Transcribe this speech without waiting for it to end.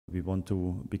We want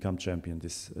to become champion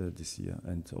this year,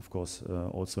 and of course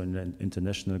also in an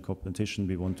international competition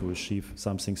we want to achieve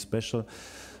something special.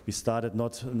 We started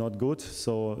not good,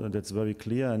 so that's very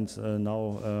clear, and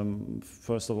now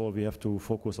first of all we have to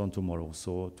focus on tomorrow,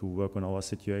 so to work on our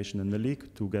situation in the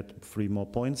league, to get 3 more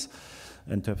points,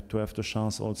 and to have the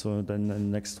chance also then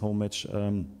in the next home match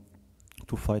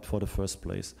to fight for the first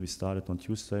place. We started on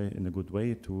Tuesday in a good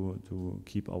way to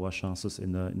keep our chances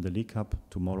in the League Cup.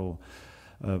 Tomorrow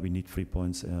we need 3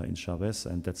 points in Chaves,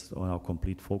 and that's our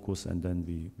complete focus, and then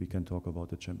we can talk about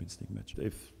the Champions League match.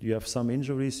 If you have some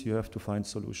injuries, you have to find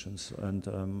solutions, and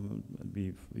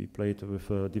we played with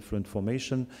a different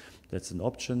formation. That's an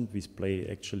option. We play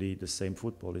actually the same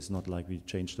football. It's not like we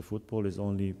change the football, it's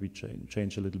only we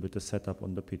change a little bit the setup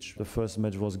on the pitch. The first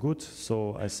match was good,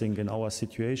 so I think in our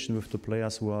situation with the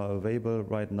players who are available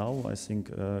right now, I think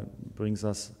brings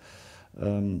us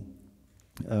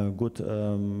good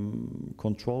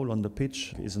control on the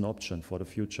pitch is an option for the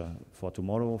future, for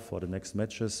tomorrow, for the next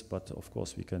matches. But of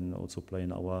course, we can also play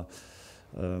in our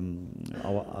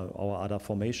other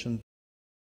formation